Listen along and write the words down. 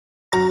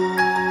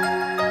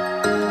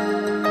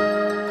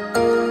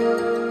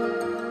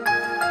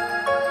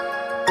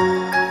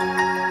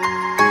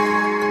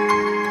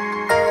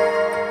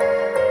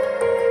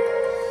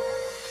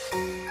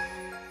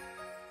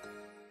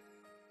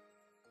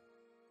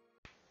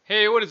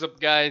Hey, what is up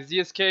guys?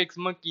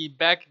 DSKxMonkey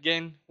back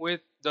again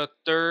with the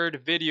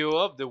third video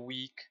of the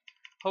week.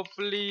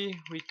 Hopefully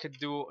we could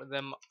do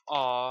them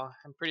all.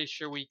 I'm pretty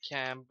sure we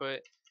can, but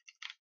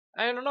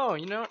I don't know,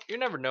 you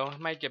never know. I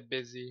might get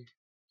busy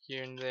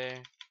here and there.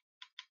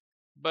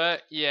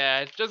 But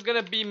yeah, it's just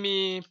gonna be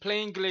me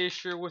playing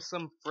Glacier with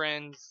some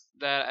friends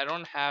that I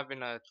don't have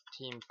in a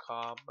team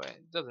call, but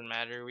it doesn't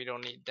matter, we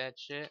don't need that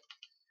shit.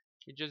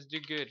 We just do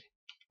good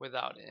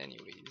without it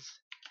anyways.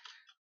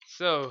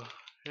 So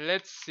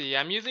let's see.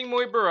 I'm using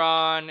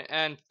Moibaron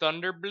and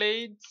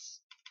Thunderblades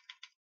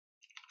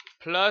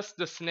plus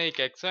the Snake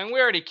X, and we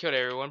already killed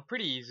everyone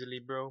pretty easily,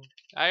 bro.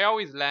 I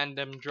always land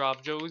them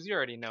drop Joes. You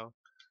already know.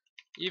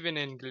 Even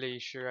in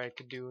Glacier, I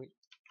could do it.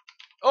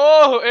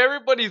 Oh,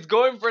 everybody's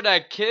going for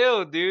that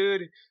kill,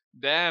 dude.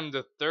 Damn,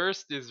 the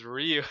thirst is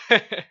real.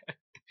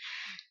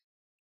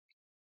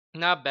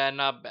 Not bad,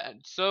 not bad.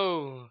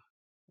 So,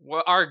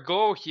 what our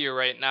goal here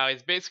right now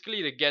is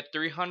basically to get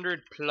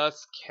 300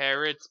 plus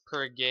carats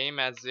per game,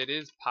 as it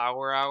is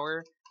power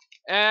hour.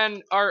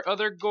 And our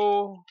other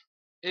goal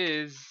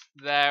is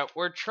that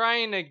we're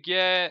trying to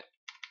get,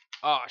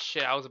 oh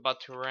shit, I was about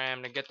to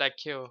ram to get that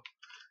kill.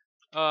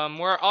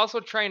 We're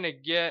also trying to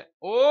get,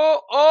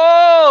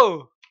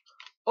 oh,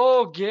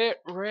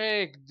 get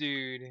wrecked,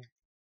 dude.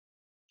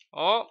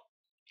 Oh,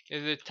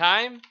 is it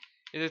time?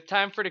 Is it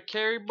time for the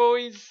carry,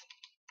 boys?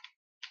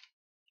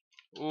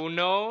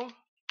 Uno.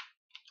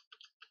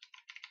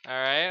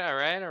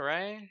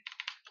 Alright.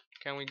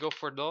 Can we go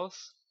for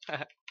those?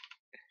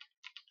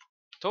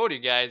 Told you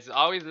guys,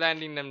 always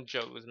landing them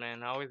Joes,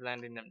 man. Always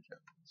landing them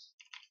Joes.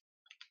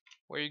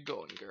 Where you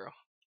going, girl?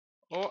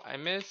 Oh, I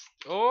missed.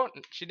 Oh,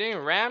 she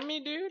didn't ram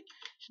me, dude.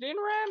 She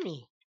didn't ram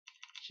me.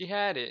 She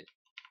had it.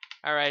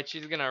 Alright,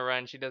 she's gonna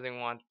run. She doesn't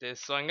want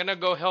this. So I'm gonna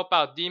go help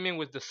out Demon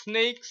with the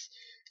snakes.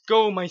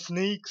 Go, my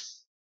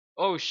snakes.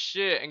 Oh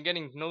shit, I'm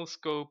getting no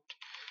scoped.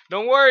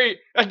 Don't worry.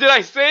 Did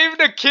I save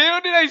the kill?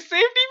 Did I save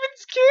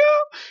Demon's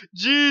kill?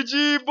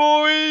 GG,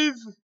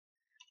 boys.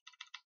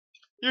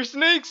 Your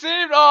snake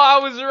saved? Oh,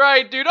 I was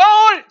right, dude.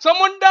 Oh,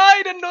 someone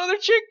died. Another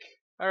chick.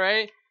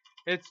 Alright.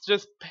 It's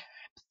just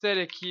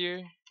pathetic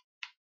here.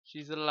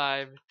 She's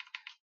alive.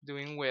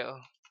 Doing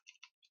well.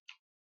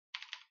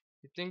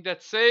 You think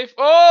that's safe?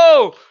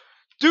 Oh!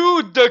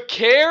 Dude, the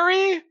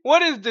carry?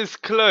 What is this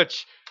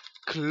clutch?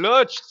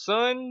 Clutch,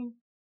 son.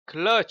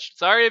 Clutch.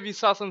 Sorry if you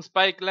saw some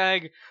spike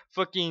lag.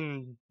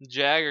 Fucking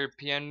Jagger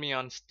PN'd me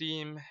on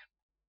Steam.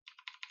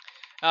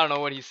 I don't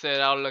know what he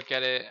said. I'll look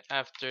at it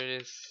after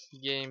this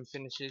game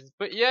finishes.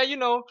 But yeah,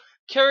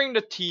 carrying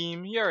the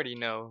team, you already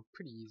know.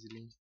 Pretty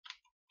easily.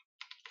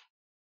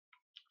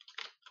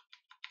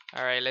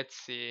 Alright, let's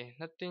see.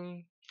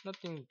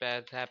 Nothing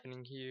bad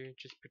happening here.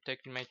 Just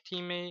protecting my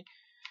teammate.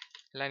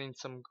 Landing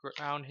some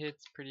ground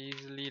hits pretty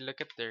easily.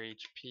 Look at their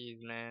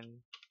HPs,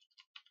 man.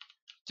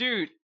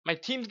 Dude, my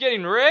team's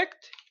getting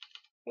wrecked?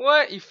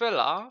 What? He fell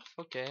off?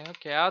 Okay.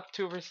 I'll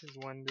 2 versus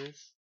 1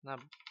 this. Not.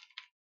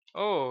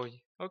 Oh,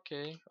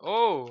 okay.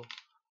 Oh.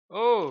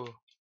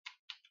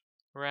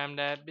 Ram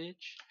that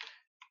bitch.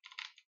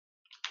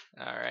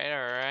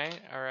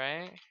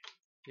 Alright.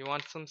 You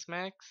want some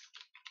smacks?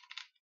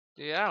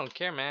 Dude, I don't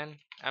care, man.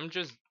 I'm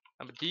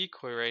a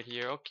decoy right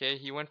here. Okay,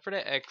 he went for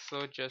the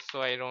exo just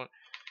so I don't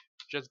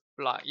just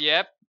block.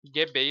 Yep,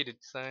 get baited,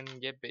 son.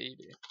 Get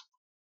baited.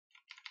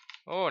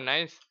 Oh,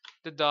 nice.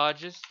 The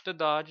dodges.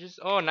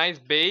 Oh, nice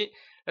bait.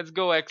 Let's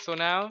go exo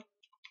now.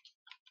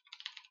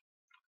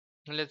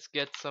 Let's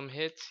get some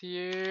hits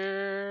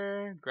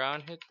here.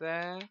 Ground hit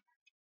that.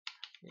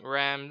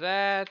 Ram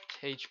that.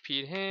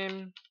 HP'd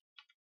him.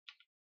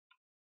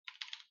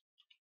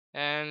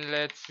 And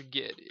let's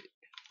get it.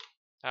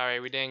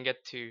 Alright, we didn't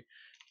get to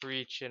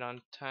reach it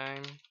on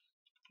time.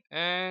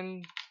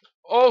 And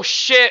oh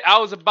shit, I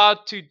was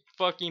about to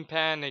fucking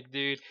panic,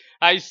 dude.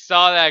 I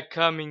saw that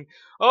coming.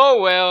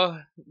 Oh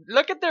well,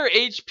 look at their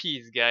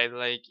HPs, guys.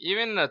 Like,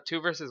 even in a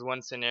 2 versus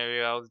 1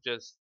 scenario, I was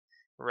just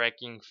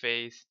wrecking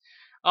face.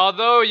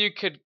 Although you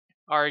could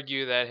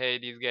argue that, hey,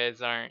 these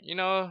guys aren't,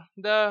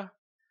 the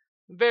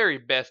very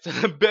best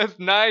of the best.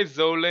 Nice,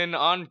 Zolan,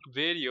 on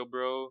video,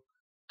 bro.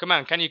 Come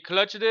on, can you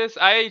clutch this?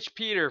 I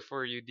HP'd her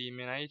for you,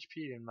 Demon. I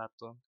HP'd him,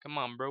 Vato. Come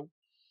on, bro.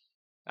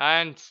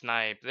 And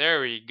snipe. There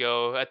we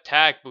go.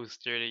 Attack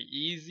booster. The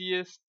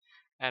easiest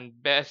and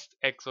best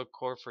exo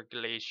core for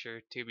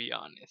Glacier, to be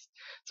honest.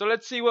 So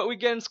let's see what we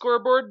get in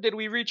scoreboard. Did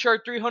we reach our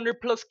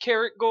 300 plus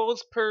carat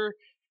goals per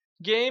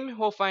game?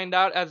 We'll find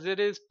out, as it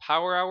is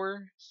power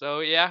hour. So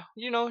yeah,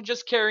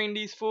 just carrying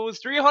these fools.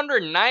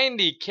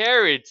 390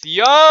 carats.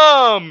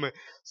 Yum!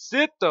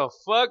 Sit the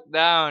fuck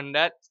down.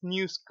 That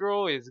new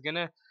scroll is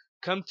gonna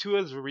come to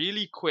us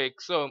really quick.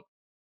 So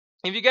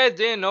if you guys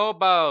didn't know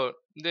about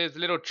this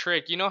little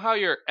trick, you know how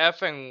your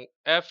F1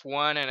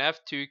 and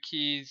F2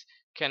 keys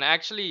can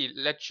actually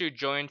let you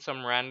join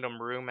some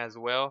random room as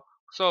well.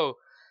 So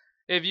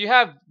if you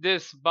have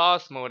this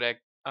boss mode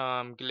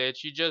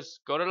glitch, you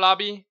just go to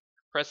lobby,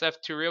 press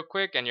F2 real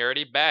quick, and you're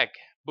already back.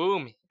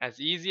 Boom,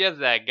 as easy as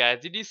that, guys.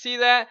 Did you see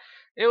that?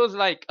 It was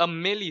like a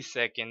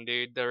millisecond,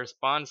 dude. The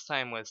response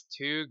time was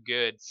too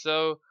good.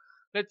 So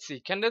Let's see.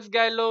 Can this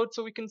guy load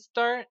so we can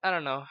start? I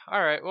don't know.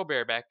 Alright, we'll be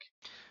right back.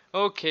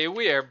 Okay,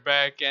 we are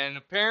back, and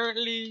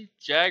apparently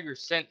Jagger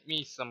sent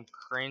me some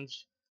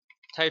cringe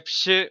type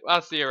shit.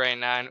 I'll see it right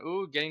now. And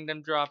ooh, getting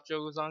them drop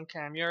jokes on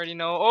cam. You already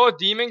know. Oh,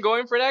 Demon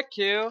going for that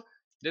kill.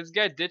 This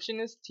guy ditching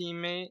his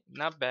teammate.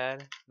 Not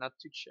bad. Not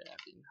too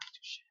shabby. Not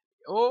too shabby.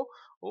 Oh,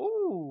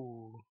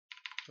 ooh.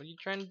 What are you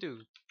trying to do? What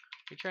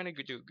are you trying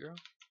to do, girl?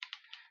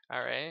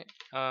 Alright.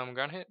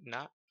 Ground hit?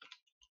 Not.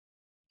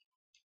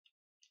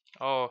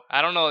 Oh,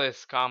 I don't know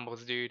this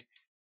combos, dude.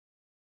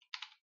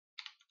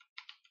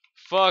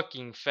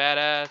 Fucking fat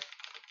ass.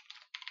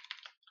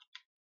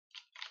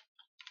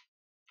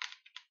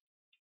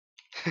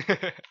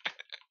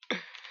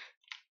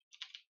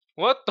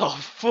 What the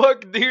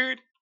fuck, dude?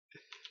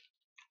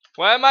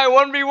 Why am I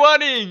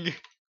 1v1ing?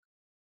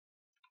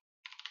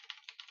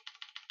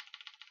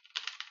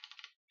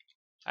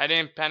 I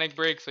didn't panic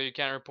break, so you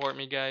can't report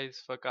me,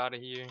 guys. Fuck out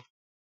of here.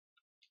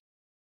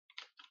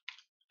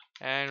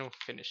 And we'll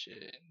finish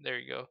it. There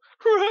you go.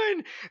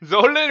 Run!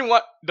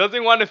 Zolan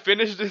doesn't want to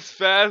finish this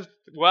fast.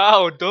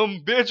 Wow,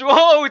 dumb bitch.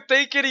 Whoa,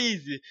 take it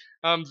easy.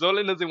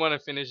 Zolan doesn't want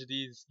to finish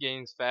these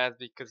games fast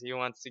because he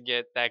wants to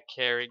get that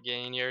carrot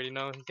gain. You already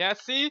know. Yeah,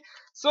 see?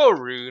 So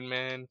rude,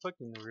 man.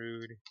 Fucking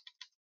rude.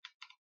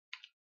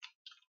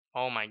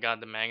 Oh my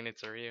god, the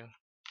magnets are real.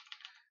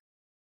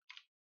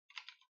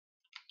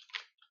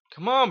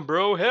 Come on,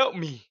 bro, help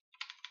me.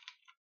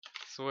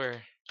 I swear.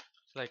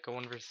 It's like a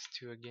 1 versus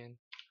 2 again.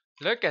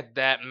 Look at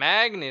that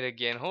magnet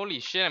again. Holy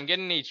shit, I'm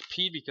getting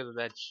HP because of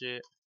that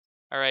shit.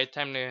 Alright,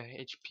 time to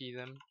HP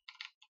them.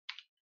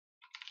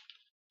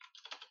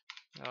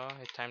 Oh,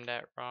 I timed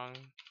that wrong.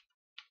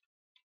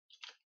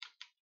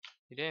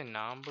 You didn't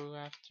Nambu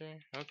after?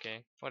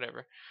 Okay,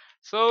 whatever.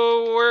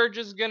 So we're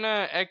just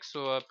gonna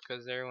EXO up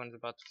because everyone's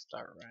about to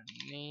start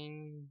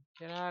running.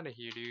 Get out of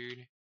here,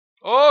 dude.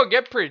 Oh,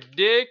 get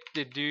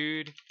predicted,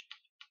 dude.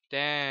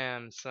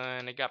 Damn,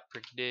 son, I got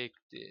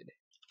predicted.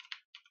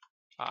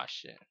 Ah,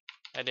 shit.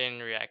 I didn't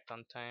react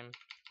on time.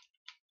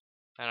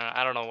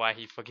 I don't know why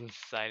he fucking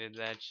decided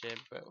that shit,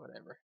 but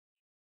whatever.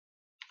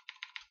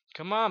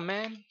 Come on,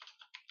 man.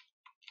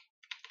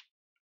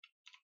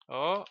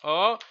 Oh,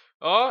 oh,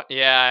 oh.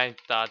 Yeah, I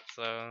thought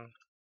so.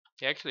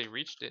 He actually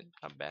reached it.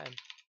 Not bad.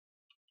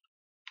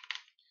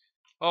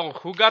 Oh,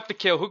 who got the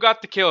kill? Who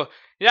got the kill?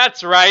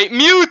 That's right.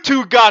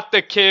 Mewtwo got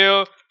the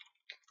kill.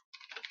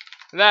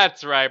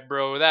 That's right,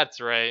 bro. That's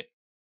right.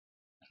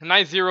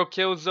 Nice 0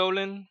 kill,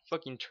 Zolan.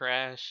 Fucking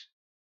trash.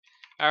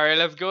 Alright,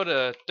 let's go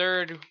to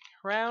third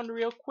round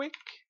real quick.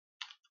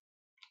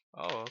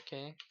 Oh,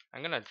 okay.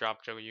 I'm gonna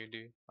drop juggle you,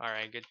 dude.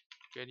 Alright, good.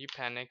 Good, you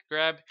panic.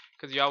 Grab,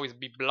 because you always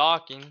be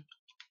blocking.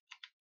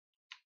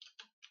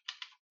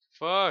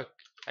 Fuck.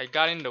 I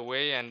got in the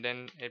way and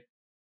then it...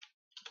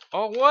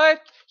 Oh,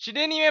 what? She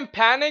didn't even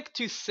panic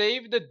to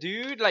save the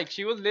dude? Like,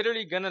 she was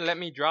literally gonna let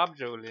me drop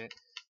juggle it.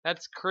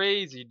 That's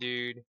crazy,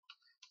 dude.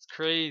 It's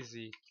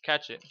crazy.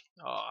 Catch it.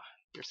 Oh,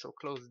 you're so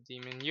close,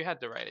 demon. You had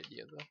the right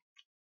idea, though.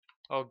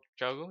 Oh,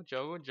 juggle,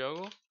 juggle,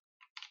 juggle.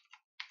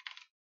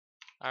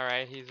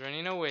 Alright, he's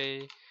running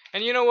away.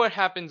 And you know what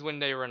happens when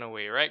they run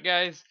away, right,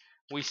 guys?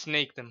 We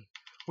snake them.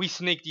 We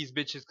snake these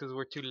bitches because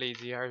we're too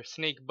lazy. Our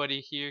snake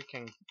buddy here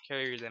can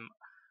carry them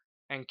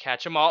and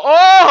catch them all.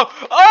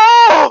 Oh!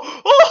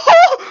 Oh!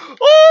 Oh!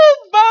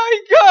 Oh my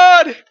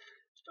god!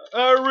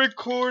 I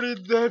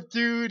recorded that,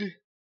 dude.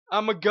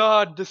 I'm a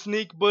god. The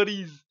snake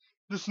buddies.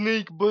 The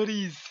snake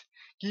buddies.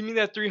 Give me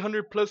that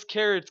 300 plus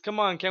carats. Come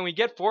on, can we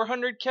get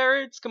 400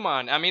 carats? Come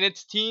on. I mean,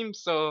 it's team,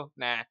 so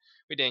nah,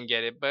 we didn't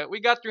get it. But we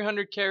got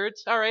 300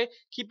 carats. All right,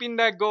 keeping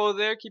that goal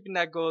there. Keeping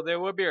that goal there.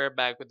 We'll be right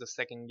back with the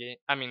second game.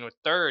 I mean, with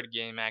third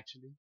game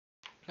actually.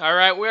 All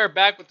right, we are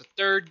back with the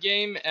third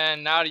game,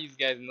 and now these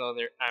guys know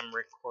that I'm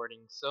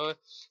recording. So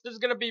this is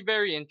gonna be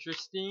very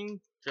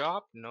interesting.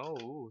 Drop? No.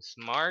 Ooh,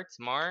 smart,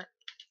 smart.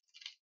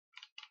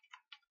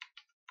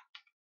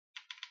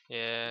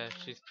 Yeah,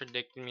 she's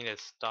predicting me to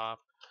stop.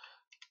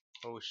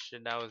 Oh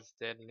shit, that was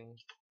deadly.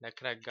 That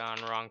could have gone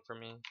wrong for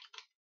me.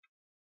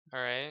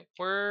 Alright,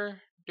 we're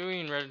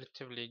doing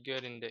relatively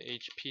good in the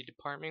HP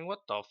department. What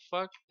the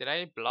fuck? Did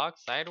I block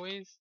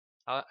sideways?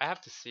 I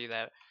have to see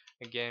that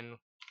again.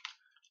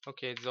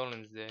 Okay,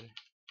 Zolan's dead.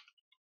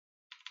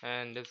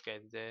 And this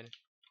guy's dead.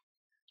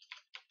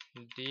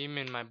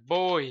 Demon, my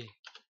boy.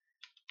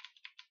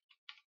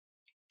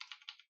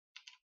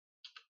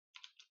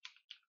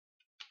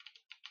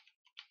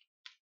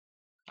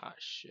 Ah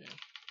shit.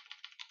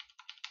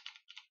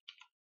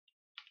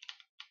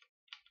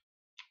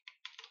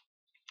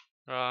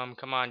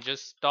 Come on,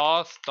 just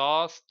stall,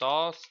 stall,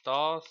 stall,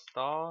 stall,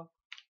 stall.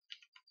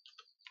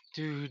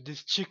 Dude,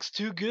 this chick's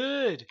too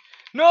good.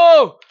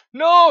 No!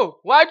 No!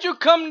 Why'd you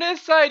come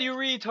this side, you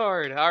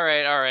retard?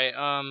 Alright, alright,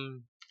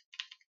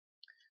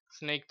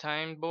 snake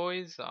time,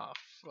 boys. Oh,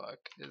 fuck.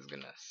 This is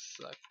gonna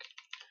suck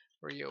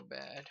real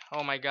bad.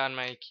 Oh my god,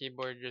 my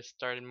keyboard just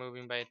started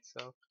moving by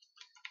itself.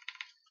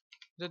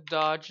 The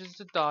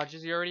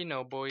dodges, you already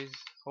know, boys.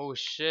 Oh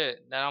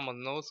shit, that almost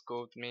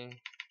no-scoped me.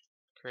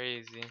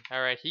 Crazy.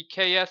 Alright, he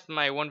KS'd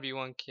my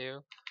 1v1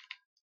 kill.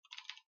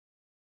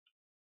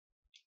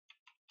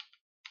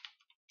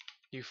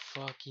 You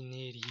fucking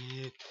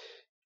idiot.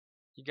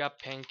 You got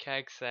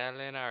pancake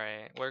salad.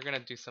 Alright, we're gonna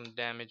do some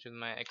damage with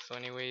my EXO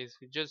anyways.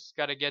 We just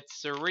gotta get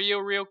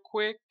surreal real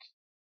quick.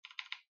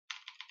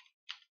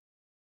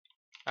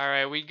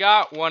 Alright, we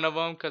got one of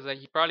them because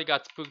he probably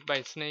got spooked by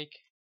a snake.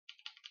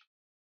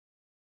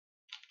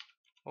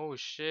 Oh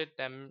shit,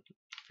 that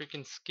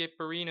freaking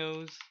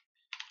skipperinos.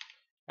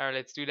 Alright,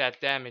 let's do that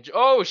damage.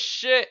 Oh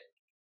shit!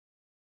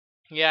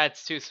 Yeah,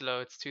 it's too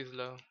slow. It's too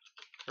slow.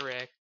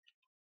 Correct.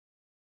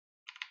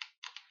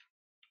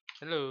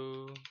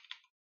 Hello.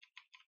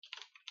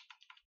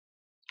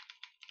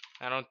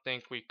 I don't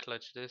think we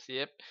clutched this.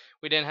 Yep.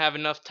 We didn't have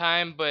enough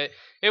time, but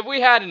if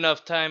we had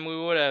enough time, we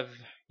would have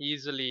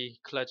easily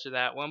clutched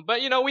that one.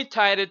 But you know, we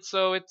tied it,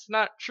 so it's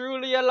not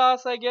truly a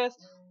loss, I guess.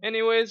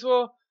 Anyways,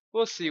 we'll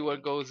see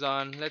what goes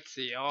on. Let's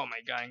see. Oh my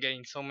god, I'm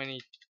getting so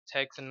many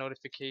texts and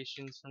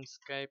notifications from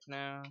Skype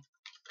now.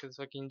 Cause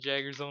fucking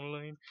Jagger's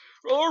online.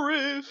 Oh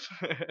riff.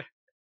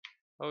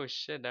 Oh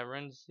shit, that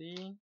runs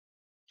Z.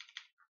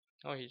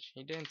 Oh,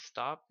 he didn't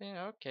stop it?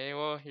 Okay,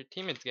 well, your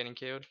teammate's getting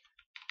killed.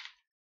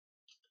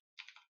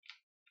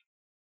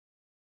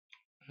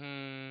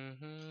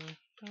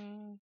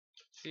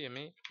 See you,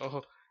 mate.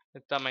 Oh, I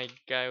thought my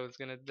guy was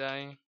gonna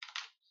die.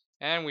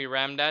 And we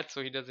rammed that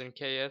so he doesn't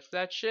KS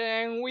that shit,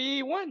 and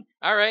we won.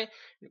 Alright,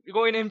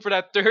 going in for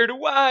that third.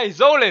 Why?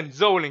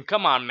 Zolan,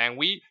 come on, man.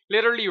 We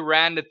literally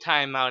ran the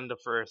timeout in the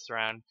first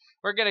round.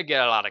 We're gonna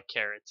get a lot of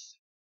carrots.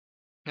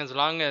 As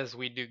long as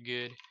we do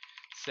good.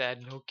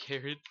 Sad, no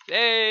carrots.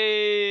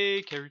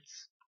 Hey,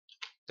 carrots.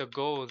 The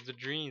goals, the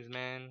dreams,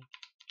 man.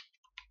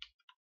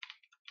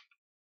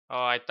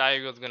 Oh, I thought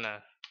he was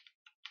gonna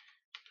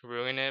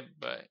ruin it,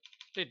 but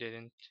they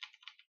didn't.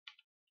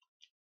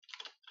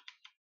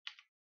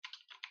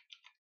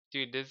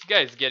 Dude, this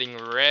guy's getting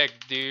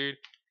wrecked, dude.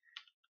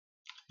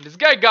 This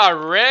guy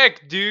got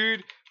wrecked,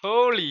 dude.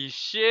 Holy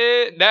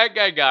shit, that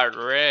guy got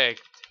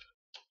wrecked.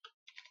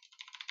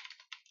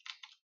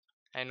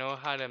 I know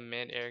how the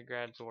mid-air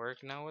grabs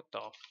work now. What the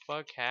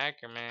fuck,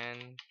 hacker,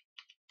 man?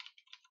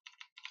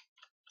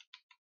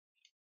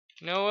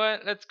 You know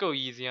what? Let's go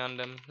easy on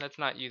them. Let's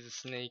not use the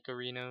snake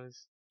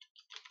arenas.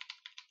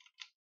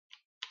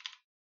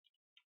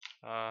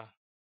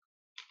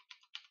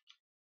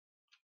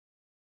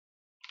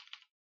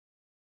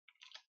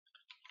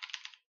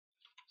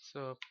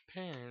 So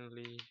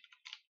apparently,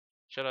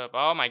 shut up.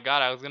 Oh my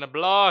god, I was gonna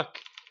block.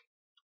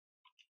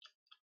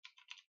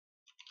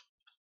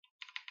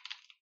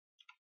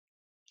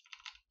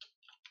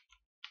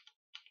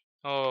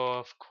 Oh,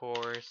 of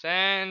course.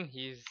 And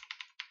he's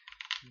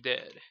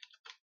dead.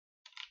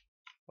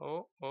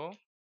 Oh,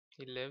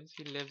 he lives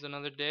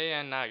another day,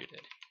 and now you're dead.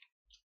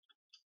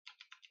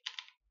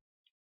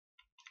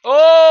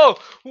 Oh!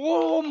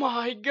 Oh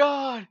my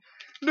god!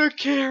 The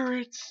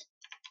carrots!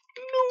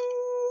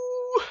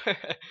 No!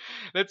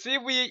 Let's see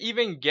if we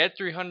even get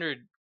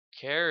 300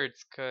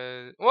 carrots,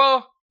 cause,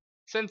 well,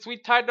 since we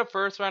tied the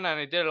first round and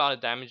I did a lot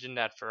of damage in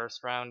that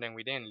first round and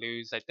we didn't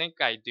lose, I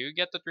think I do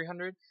get the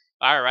 300.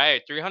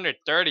 Alright,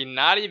 330,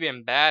 not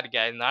even bad,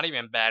 guys, not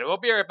even bad. We'll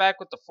be right back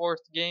with the fourth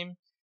game.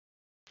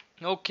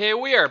 Okay,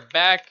 we are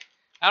back.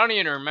 I don't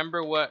even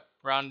remember what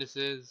round this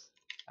is.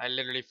 I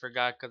literally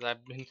forgot because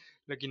I've been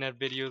looking at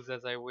videos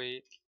as I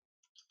wait.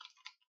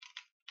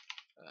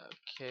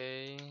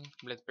 Okay,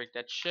 let's break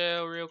that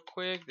shell real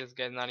quick. This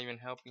guy's not even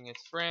helping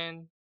his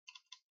friend.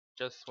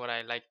 Just what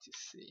I like to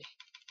see.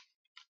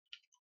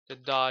 The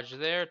dodge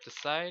there at the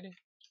side.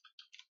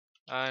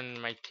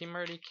 And my team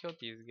already killed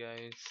these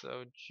guys.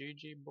 So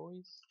GG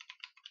boys.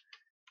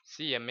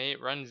 See ya,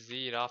 mate. Run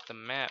Z off the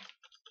map.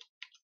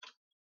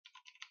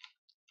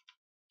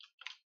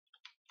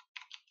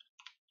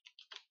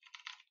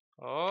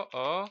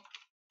 Oh.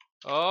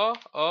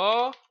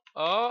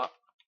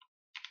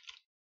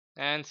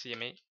 And see ya,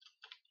 mate.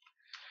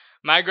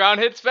 My ground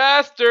hits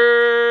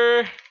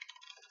faster.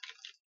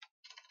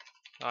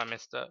 Oh, I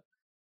messed up.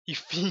 He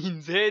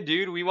fiends. Hey,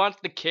 dude, we want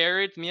the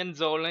carrots. Me and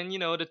Zolan, you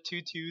know, the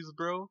 2-2s,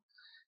 bro.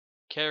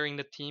 Carrying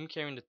the team.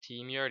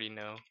 You already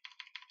know.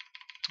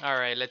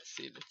 Alright, let's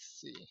see.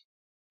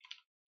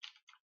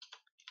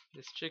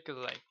 This chick is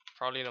like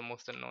probably the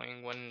most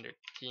annoying one in their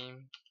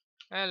team.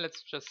 And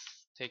let's just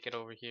take it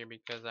over here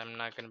because I'm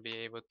not gonna be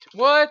able to.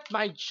 What?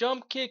 My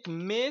jump kick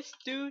missed,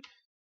 dude?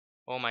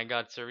 Oh my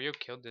god, Surreal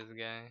killed this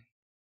guy.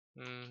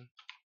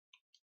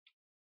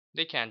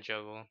 They can't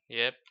juggle.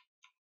 Yep.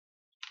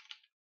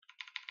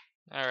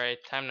 Alright,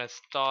 time to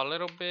stall a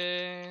little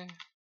bit.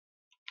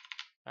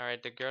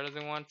 Alright, the girl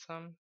doesn't want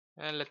some.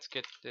 And let's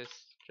get this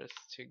just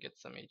to get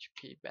some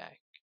HP back.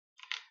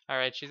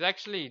 Alright, she's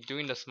actually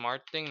doing the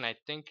smart thing, and I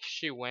think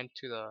she went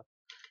to the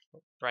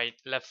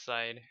left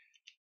side.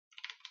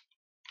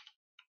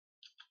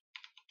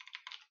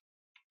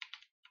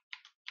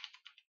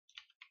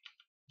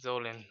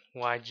 Zolan,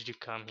 why did you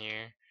come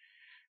here?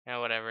 And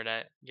whatever,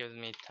 that gives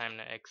me time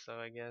to EXO,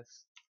 I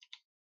guess.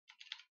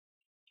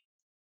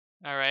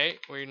 Alright,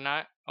 we're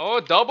not.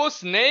 Oh, double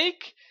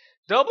snake?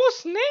 Double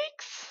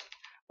snakes?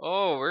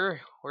 Oh,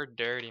 we're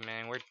dirty,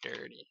 man. We're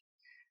dirty.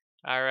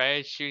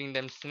 Alright, shooting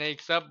them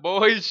snakes up,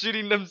 boys.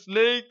 Shooting them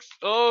snakes.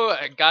 Oh,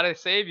 I gotta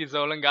save you,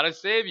 Zolan. Gotta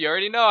save you.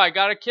 Already know. I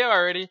got a kill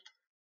already.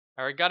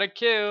 Already got a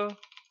kill.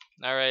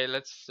 Alright,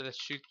 let's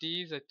shoot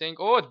these, I think.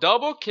 Oh,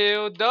 double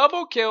kill.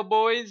 Double kill,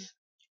 boys.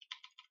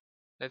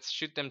 Let's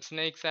shoot them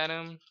snakes at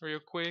him real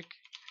quick.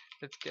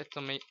 Let's get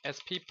some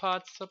SP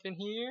pots up in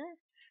here.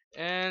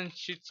 And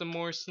shoot some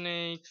more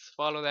snakes.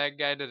 Follow that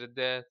guy to the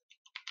death.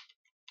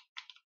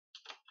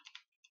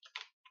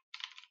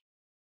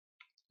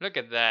 Look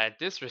at that.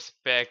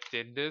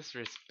 Disrespected.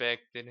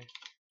 Disrespected.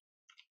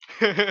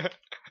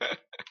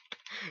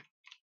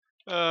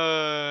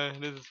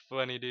 This is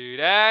funny,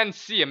 dude. And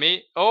see ya,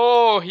 mate.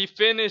 Oh, he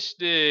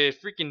finished it.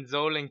 Freaking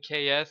Zolan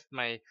KS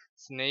my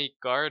snake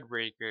guard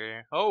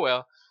breaker. Oh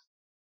well.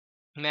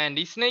 Man,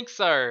 these snakes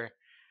are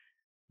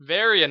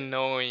very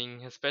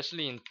annoying,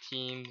 especially in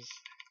teams.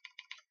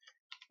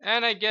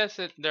 And I guess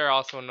they're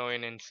also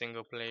annoying in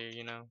single player,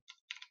 you know.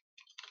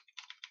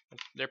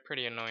 They're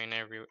pretty annoying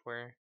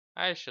everywhere.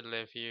 I should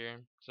live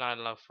here. It's not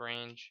enough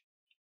range.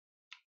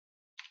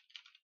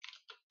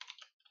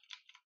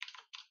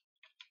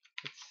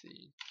 Let's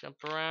see.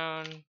 Jump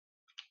around.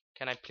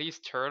 Can I please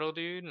turtle,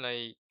 dude?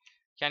 Like,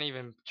 can't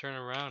even turn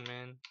around,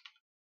 man.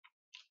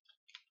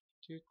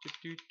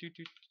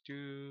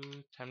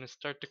 Time to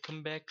start the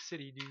comeback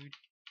city, dude.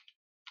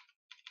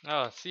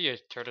 Oh, see ya,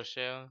 turtle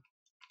shell.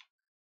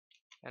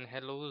 And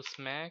hello, the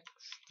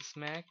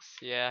smacks.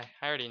 Yeah,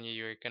 I already knew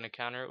you were gonna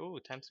counter. Ooh,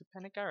 time to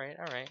panic. Alright,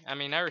 alright. I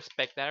mean, I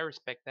respect that. I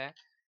respect that.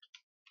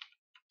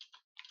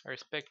 I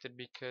respect it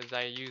because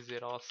I use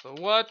it also.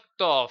 What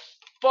the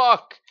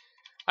fuck?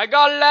 I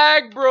got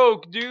lag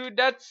broke, dude.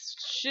 That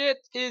shit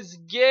is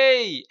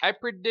gay. I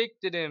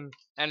predicted him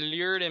and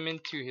lured him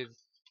into his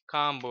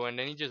combo, and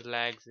then he just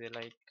lags it.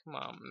 Like, come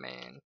on,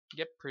 man.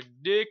 Get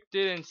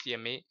predicted and see ya,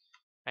 mate.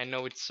 I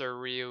know it's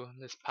surreal.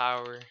 This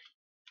power.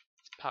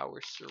 This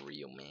power's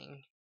surreal,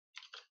 man.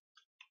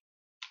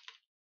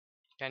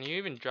 Can you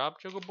even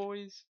drop Juggle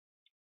Boys?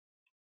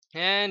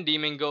 And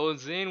Demon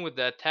goes in with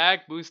the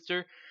attack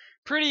booster.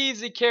 Pretty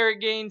easy carrot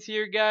gains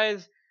here,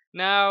 guys.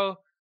 Now,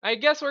 I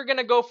guess we're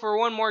gonna go for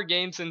one more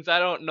game since I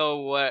don't know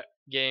what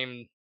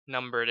game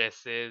number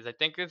this is. I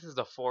think this is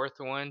the 4th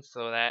one,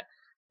 so that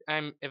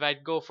if I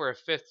go for a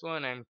 5th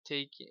one, I'm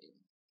taking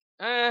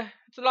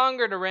it's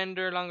longer to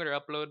render, longer to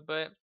upload,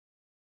 but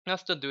I'll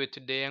still do it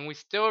today, and we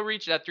still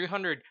reach that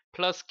 300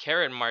 plus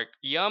carrot mark.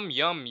 Yum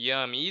yum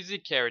yum. Easy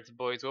carrots,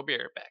 boys. We'll be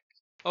right back.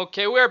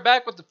 Okay, we're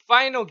back with the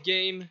final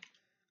game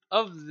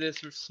of this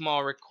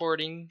small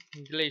recording.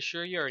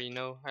 Glacier, you already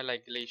know I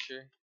like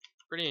Glacier.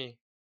 Pretty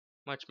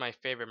much my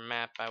favorite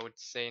map, I would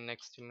say,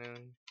 next to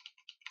Moon.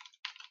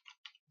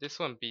 This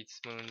one beats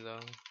Moon though.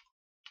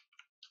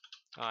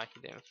 Ah,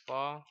 he didn't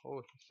fall. Oh,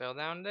 he fell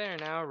down there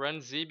now.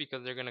 Run Z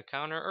because they're gonna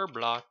counter or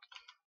block.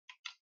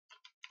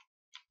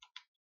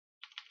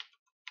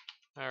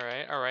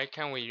 Alright, alright.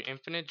 Can we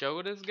infinite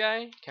juggle this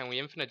guy? Can we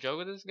infinite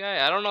juggle this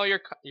guy? I don't know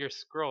your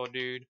scroll,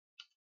 dude.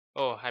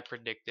 Oh, I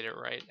predicted it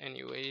right.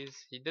 Anyways,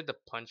 he did the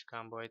punch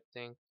combo, I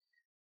think.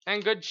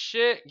 And good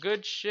shit,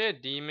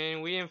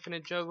 Demon. We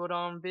infinite juggled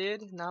on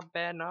bid. Not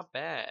bad, not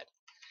bad.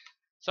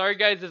 Sorry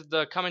guys if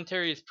the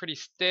commentary is pretty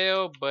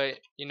stale, but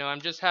you know, I'm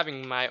just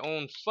having my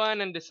own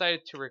fun and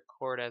decided to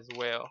record as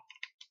well.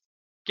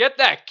 Get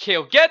that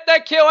kill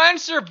and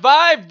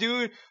survive,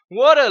 dude.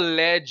 What a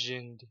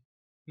legend.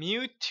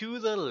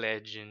 Mewtwo the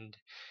legend.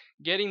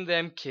 Getting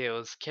them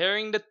kills,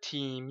 carrying the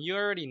team, you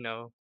already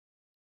know.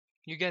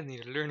 You guys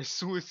need to learn to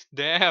Swiss.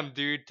 Damn,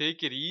 dude,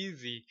 take it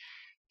easy.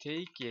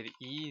 Take it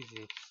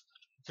easy.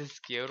 It's a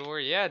skilled war.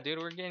 Yeah, dude,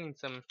 we're getting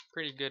some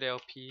pretty good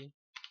LP.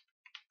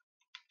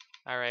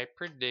 Alright,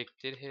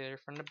 predicted. Hit her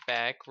from the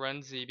back.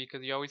 Run Z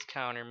because you always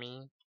counter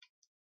me.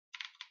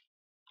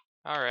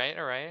 Alright,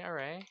 alright,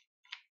 alright.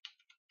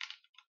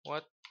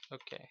 What?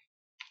 Okay.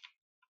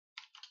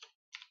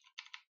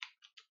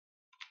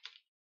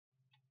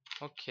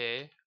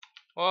 Okay.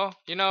 Well,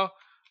 you know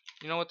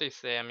what they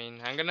say. I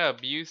mean, I'm gonna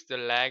abuse the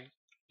lag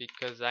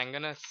because I'm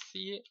gonna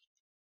see it.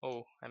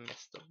 Oh, I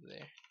messed up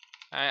there.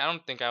 I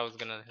don't think I was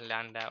gonna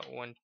land that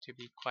one, to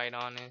be quite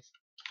honest.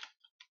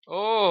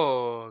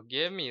 Oh,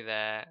 give me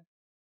that.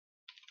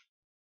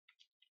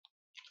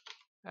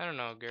 I don't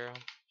know, girl.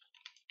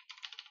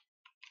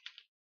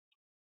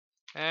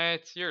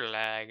 It's your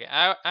lag.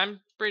 I'm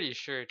pretty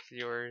sure it's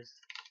yours.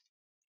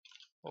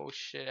 Oh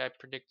shit, I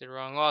predicted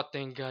wrong. Oh,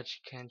 thank God she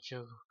can't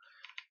juggle.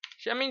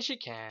 I mean, she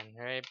can,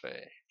 right? But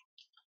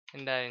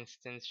in that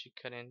instance, she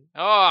couldn't.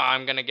 Oh,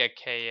 I'm gonna get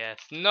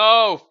KS.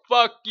 No,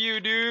 fuck you,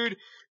 dude.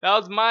 That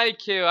was my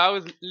kill. I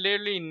was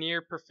literally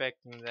near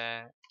perfecting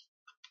that.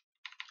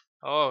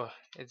 Oh,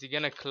 is he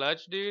gonna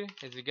clutch, dude?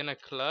 Is he gonna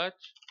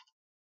clutch?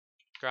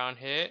 Ground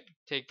hit.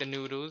 Take the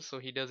noodles so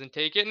he doesn't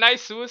take it.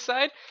 Nice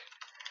suicide.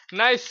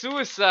 Nice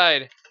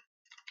suicide.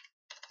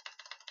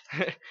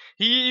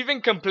 He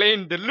even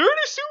complained, the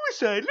learner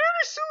suicide,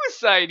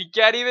 He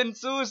can't even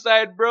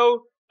suicide,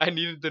 bro. I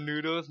needed the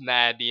noodles.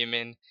 Nah,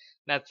 demon.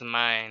 That's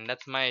mine.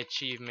 That's my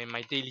achievement,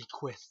 my daily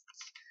quests.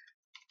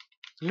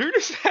 Learner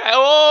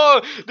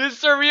Oh,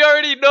 this Suri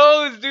already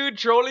knows, dude. dude,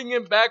 trolling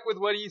him back with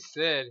what he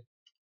said.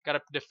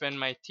 Gotta defend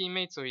my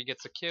teammate so he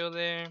gets a kill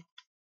there.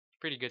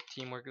 Pretty good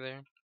teamwork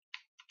there.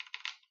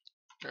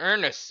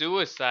 Learn a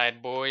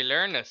suicide, boy.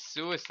 Learn a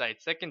suicide.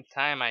 Second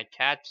time I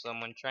catch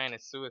someone trying to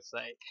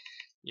suicide.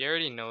 You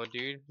already know,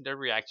 dude. Their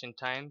reaction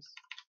times.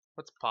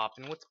 What's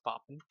poppin'? What's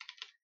poppin'?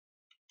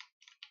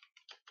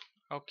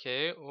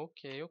 Okay,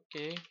 okay,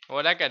 okay.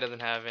 Well, that guy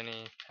doesn't have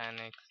any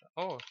panics.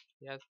 Oh,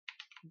 he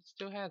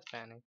still has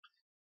panic.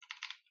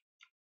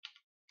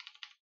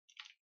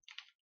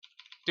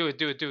 Do it,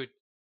 do it, do it.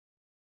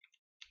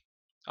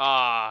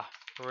 Ah,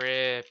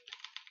 rip.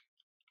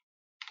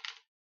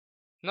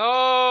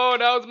 No,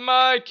 that was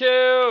my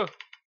kill.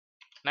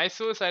 Nice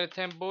suicide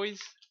attempt, boys.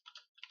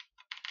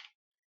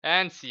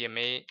 And see ya,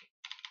 mate.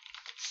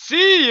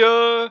 See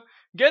ya!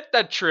 Get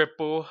that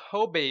triple.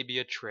 Oh, baby,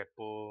 a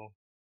triple.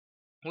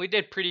 We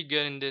did pretty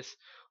good in this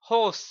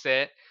whole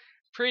set.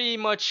 Pretty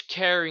much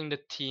carrying the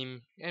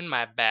team in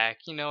my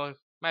back. You know,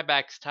 my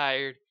back's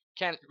tired.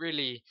 Can't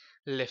really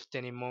lift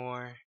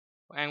anymore.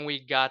 And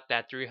we got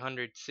that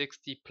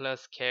 360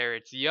 plus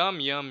carats. Yum,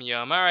 yum,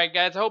 yum. Alright,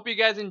 guys. I hope you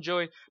guys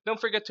enjoyed. Don't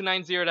forget to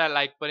 90 that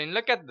like button.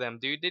 Look at them,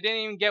 dude. They didn't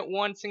even get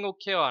one single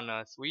kill on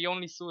us. We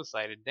only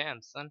suicided.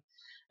 Damn, son.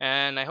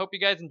 And I hope you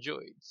guys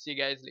enjoyed. See you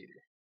guys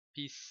later.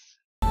 Peace.